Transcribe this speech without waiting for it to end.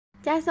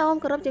ចាសសូម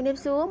គោរពជំរាប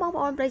សួរបង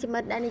ប្អូនប្រិយមិ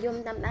ត្តដែលនិយម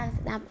តាមដាន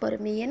ស្ដាប់ព័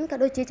ត៌មានក៏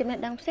ដូចជាចំណេះ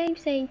ដឹងផ្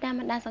សេងតាម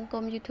បណ្ដាសង្គ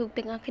ម YouTube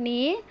ទាំងអស់គ្នា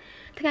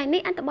ថ្ងៃ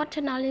នេះអត្ថបទ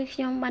Channel យើងខ្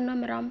ញុំបាននាំ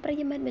អារម្មណ៍ប្រិ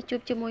យមិត្តមកជួប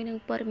ជាមួយនឹង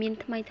ព័ត៌មាន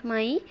ថ្មី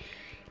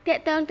ទា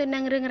ក់ទងទៅនឹ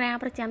ងរឿងរ៉ាវ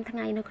ប្រចាំថ្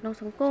ងៃនៅក្នុង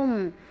សង្គម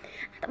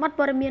អត្ថបទ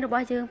ព័ត៌មានរប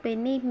ស់យើងពេល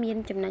នេះមាន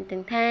ចំណុចទាំ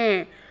ងថា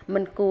មិ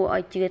នគួរ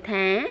ឲ្យជឿ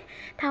ថា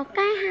ថៅ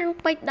កែហាង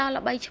ពេជ្រដល់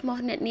ល្បីឈ្មោះ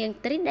អ្នកនាង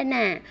ត្រីដា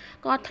ណា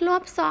ក៏ធ្លា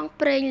ប់សង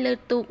ព្រេងលើ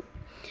ទូក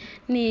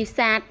នេ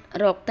សាទ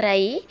រកត្រី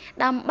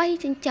ដើម្បី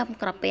ចិញ្ចឹម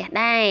ក្រពះ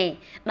ដែរ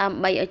ដើម្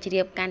បីឲ្យជ្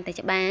រាបកាន់តែ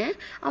ច្បាស់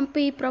អំ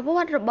ពីប្រវ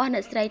ត្តិរបស់អ្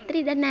នកស្រីត្រី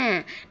ដាណា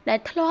ដែល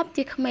ធ្លាប់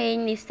ជាក្មេង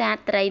នេសាទ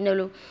ត្រីនៅ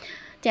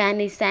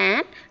នេសា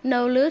ទនៅ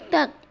លើ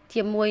ទឹក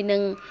ជាមួយនឹ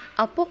ង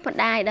ឪពុកម្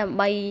ដាយដើម្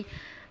បី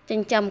ចិ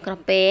ញ្ចឹមក្រ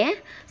ពះ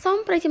សូម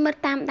ប្រិយមិត្ត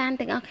តាមដាន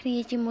ទាំងអស់គ្នា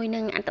ជាមួយ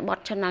នឹងអត្ថបទ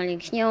Channel យើ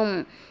ងខ្ញុំ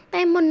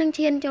តែមុននឹង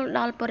ឈានចូលដ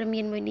ល់ព័ត៌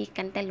មានមួយនេះ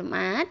កាន់តែលម្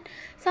អិត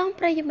សូម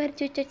ប្រិយមិត្ត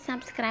ជួយចុច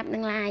Subscribe និ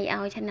ង Like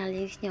ឲ្យ Channel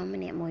យើងខ្ញុំ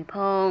ម្នាក់មួយផ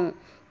ង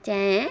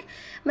ចា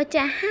ម្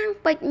ចាស់ហាង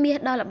ពេជ្រមាស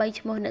ដ៏ល្បី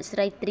ឈ្មោះអ្នកស្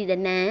រីត្រីដា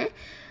ណា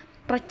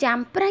ប្រចាំ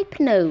ព្រៃ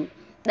ភ្នៅ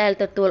ដែល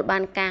ទទួលបា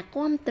នការ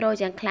គាំទ្រ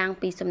យ៉ាងខ្លាំង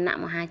ពីសំណាក់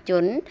មហាជ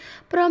ន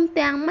ព្រម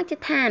ទាំងមជ្ឈ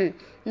ដ្ឋាន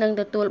និង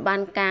ទទួលបា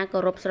នការគោ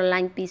រពស្រឡា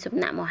ញ់ពីសំ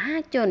ណាក់មហា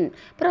ជន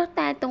ព្រោះ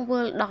តែទង្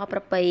វើដ៏ប្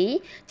រពៃ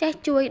ចេះ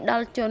ជួយដ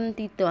ល់ជន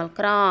ទីទ័ល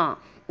ក្រ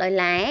ដោយ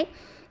ឡែក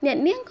អ្នក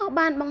នាងក៏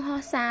បានបង្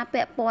ហោះសារ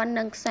ពាក់ព័ន្ធ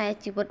នឹងខ្សែ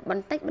ជីវិតប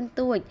ន្តិចបន្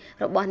តួច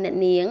របស់អ្នក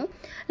នាង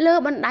លើ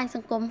បណ្ដាញស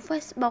ង្គម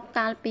Facebook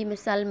កាលពី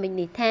ម្សិលមិញ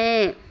នេះថា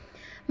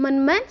មិន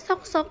មែន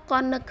សុកក៏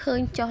នឹកឃើញ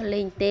ចោះ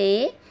លេងទេ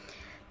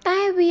តែ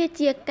វា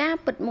ជាការ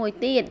ពិតមួយ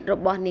ទៀតរ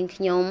បស់នាង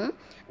ខ្ញុំ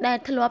ដែល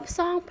ធ្លាប់ផ្ស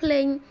ងព្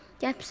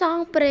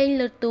រេង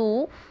លើទូ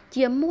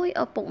ជាមួយ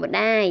ឪពុកម្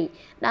ដាយ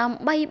ដើម្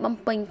បីបំ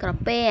ពេញក្រ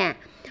ពះ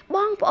ប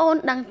ងប្អូន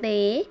ដឹងទេ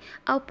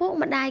ឪពុក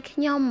ម្ដាយខ្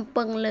ញុំ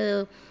ពឹងលើ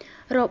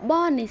រប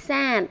រនេ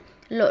សាទ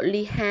លក់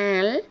លីហា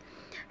ល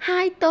ហើ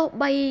យទោះ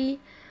បី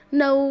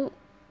នៅ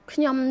ខ្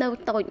ញុំនៅ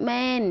តូច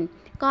មែន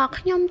ក៏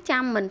ខ្ញុំ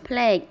ចាំមិនភ្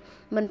លេច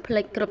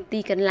គ្រប់ទី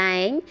កន្លែ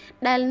ង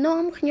ដែល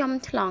នាំខ្ញុំ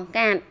ឆ្លង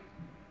កាត់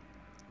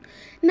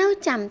នៅ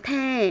ចាំ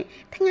ថា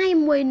ថ្ងៃ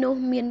មួយនោះ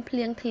មានភ្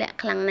លៀងធ្លាក់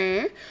ខ្លាំងណា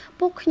ស់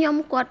ពួកខ្ញុំ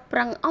គាត់ប្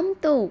រឹងអុំ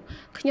ទូក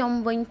ខ្ញុំ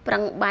វិញប្រឹ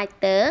ងបាច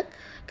ទឹក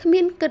គ្មា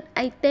នគិត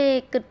អីទេ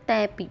គិត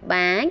តែពី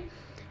បាច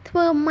ធ្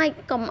វើម៉េច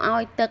កុំឲ្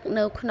យទឹក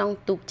នៅក្នុង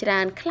ទូកច្រើ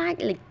នខ្លាច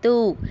លិចទូ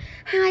ក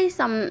ហើយ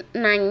សំ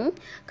ណាញ់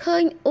ឃើ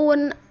ញអួន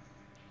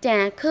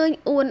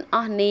អ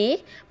ស់នេះ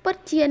ពិត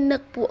ជានឹ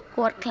កពួក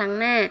គាត់ខ្លាំង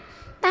ណាស់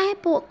តែ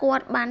ពួកគា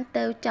ត់បាន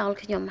ទៅចោល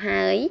ខ្ញុំ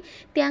ហើយ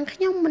ទាំងខ្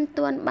ញុំមិន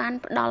ទាន់បាន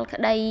ផ្ដល់ក្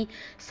តី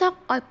សុខ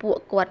ឲ្យពួក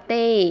គាត់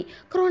ទេ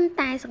គ្រាន់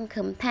តែសង្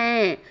ឃឹមថា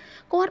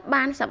គាត់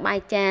បានសប្បាយ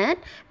ចិត្ត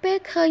ពេល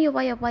ឃើញអ្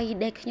វី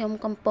ដែលខ្ញុំ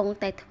កំពុង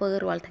តែធ្វើ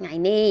រាល់ថ្ងៃ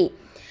នេះ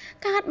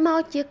កើតម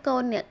កជាកូ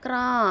នអ្នកក្រ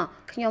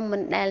ខ្ញុំមិ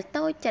នដែល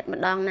តូចចិត្ត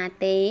ម្ដងណា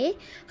ទេ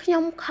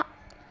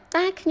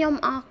តែខ្ញុំ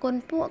អរគុណ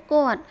ពួក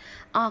គាត់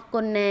អរ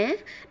គុណណា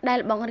ដែល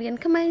បង្រៀន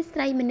ក្មេងស្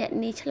រីម្នាក់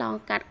នេះឆ្លង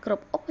កាត់គ្រ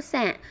ប់ឧបស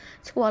គ្គ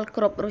ស្គាល់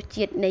គ្រប់រស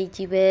ជាតិនៃ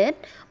ជីវិត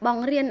ប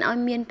ង្រៀនឲ្យ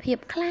មានភាព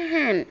ក្លា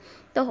ហាន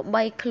ទោះ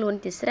បីខ្លួន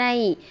ជាស្រី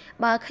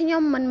បើខ្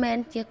ញុំមិនមែន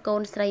ជាកូ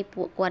នស្រី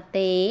ពួកគាត់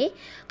ទេ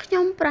ខ្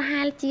ញុំប្រ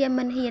ហែលជា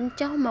មិនហ៊ាន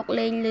ចុះមក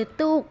លេងលើ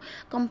ទូក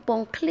កំពុង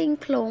ឃ្លីង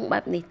ឃ្លោងបែ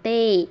បនេះ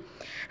ទេ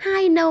ហើ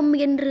យនៅ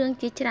មានរឿង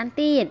ជាច្រើន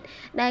ទៀត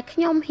ដែលខ្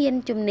ញុំហ៊ាន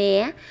ជំនះ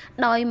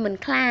ដោយមិន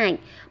ខ្លាច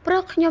ព្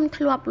រោះខ្ញុំ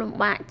ធ្លាប់លំ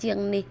បាកជាង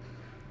នេះ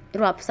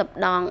រាប់សិប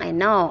ដងឯ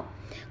ណោះ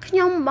ខ្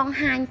ញុំបង្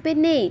ហាញពេល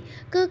នេះ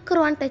គឺគ្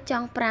រាន់តែច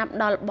ង់ប្រាប់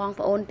ដល់បង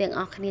ប្អូនទាំង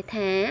អស់គ្នា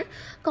ថា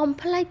កុំ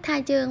ភ្លេចថា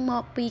យើងម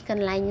កពីក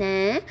ន្លែងណា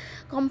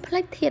កុំភ្លេ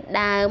ចធាតុ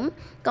ដើម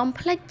កុំ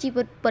ភ្លេចជី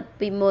វិតពិត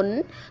ពីមុន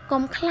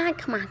កុំខ្លាច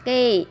ខ្មាស់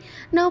គេ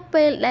នៅ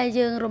ពេលដែល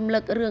យើងរំលឹ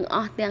ករឿងអ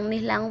ស់ទាំង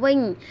នេះឡើងវិញ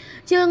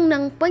យើងនឹ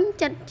ងពេញ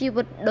ចិត្តជី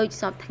វិតដូច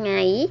សពថ្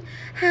ងៃ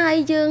ហើយ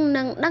យើង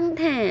នឹងដឹង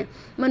ថា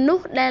មនុ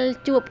ស្សដែល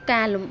ជួប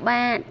ការលំ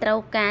បាកត្រូវ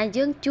ការ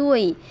យើងជួយ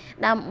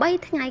ដើម្បី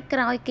ថ្ងៃក្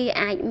រោយគេ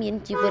អាចមាន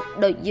ជីវិត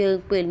ដូចយើង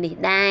ពេលនេះ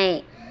ដែរ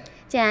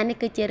ចានេះ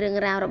គឺជារឿង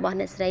រ៉ាវរបស់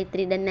អ្នកស្រីត្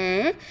រីដាណា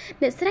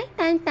អ្នកស្រី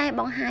តែងតែ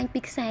បង្ហាញពី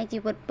ខ្សែជី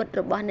វិតពិត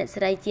របស់អ្នក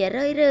ស្រីជា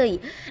រឿយ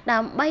ដើ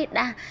ម្បី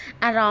ដាស់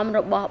អារម្មណ៍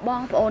របស់ប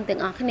ងប្អូនទាំ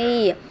ងអស់គ្នា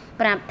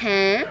ប្រាប់ថា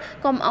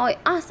កុំឲ្យ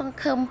អស់សង្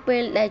ឃឹមពេ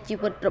លដែលជី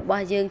វិតរប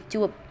ស់យើង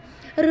ជួប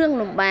រឿង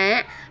លំបាក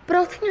ព្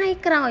រោះថ្ងៃ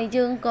ក្រោយ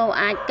យើងក៏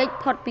អាចគេច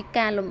ផុតពី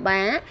ការលំ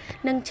បាក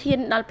និងឈាន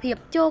ដល់ភាព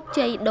ជោគ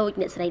ជ័យដូច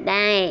អ្នកស្រី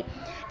ដែរ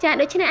ចា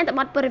ដូច្នេះអត្ថប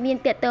ទព័ត៌មាន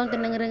ទាក់ទងទៅ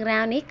នឹងរឿងរ៉ា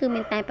វនេះគឺ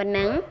មានតែប៉ុណ្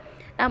ណឹង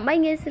ដើម្បី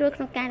ងាយស្រួល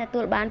ក្នុងការទទួ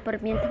លបានព័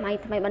ត៌មានថ្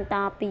មីបន្ត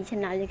ពី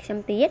Channel យើងខ្ញុំ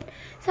ទៀត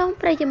សូម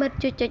ប្រិយមិត្ត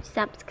ជួយចុច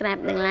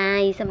Subscribe និង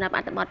Like សម្រាប់អ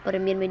ត្ថបទព័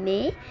ត៌មានមួយ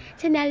នេះ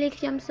Channel យើង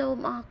ខ្ញុំសូម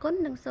អរគុណ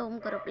និងសូម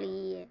គោរព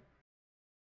លា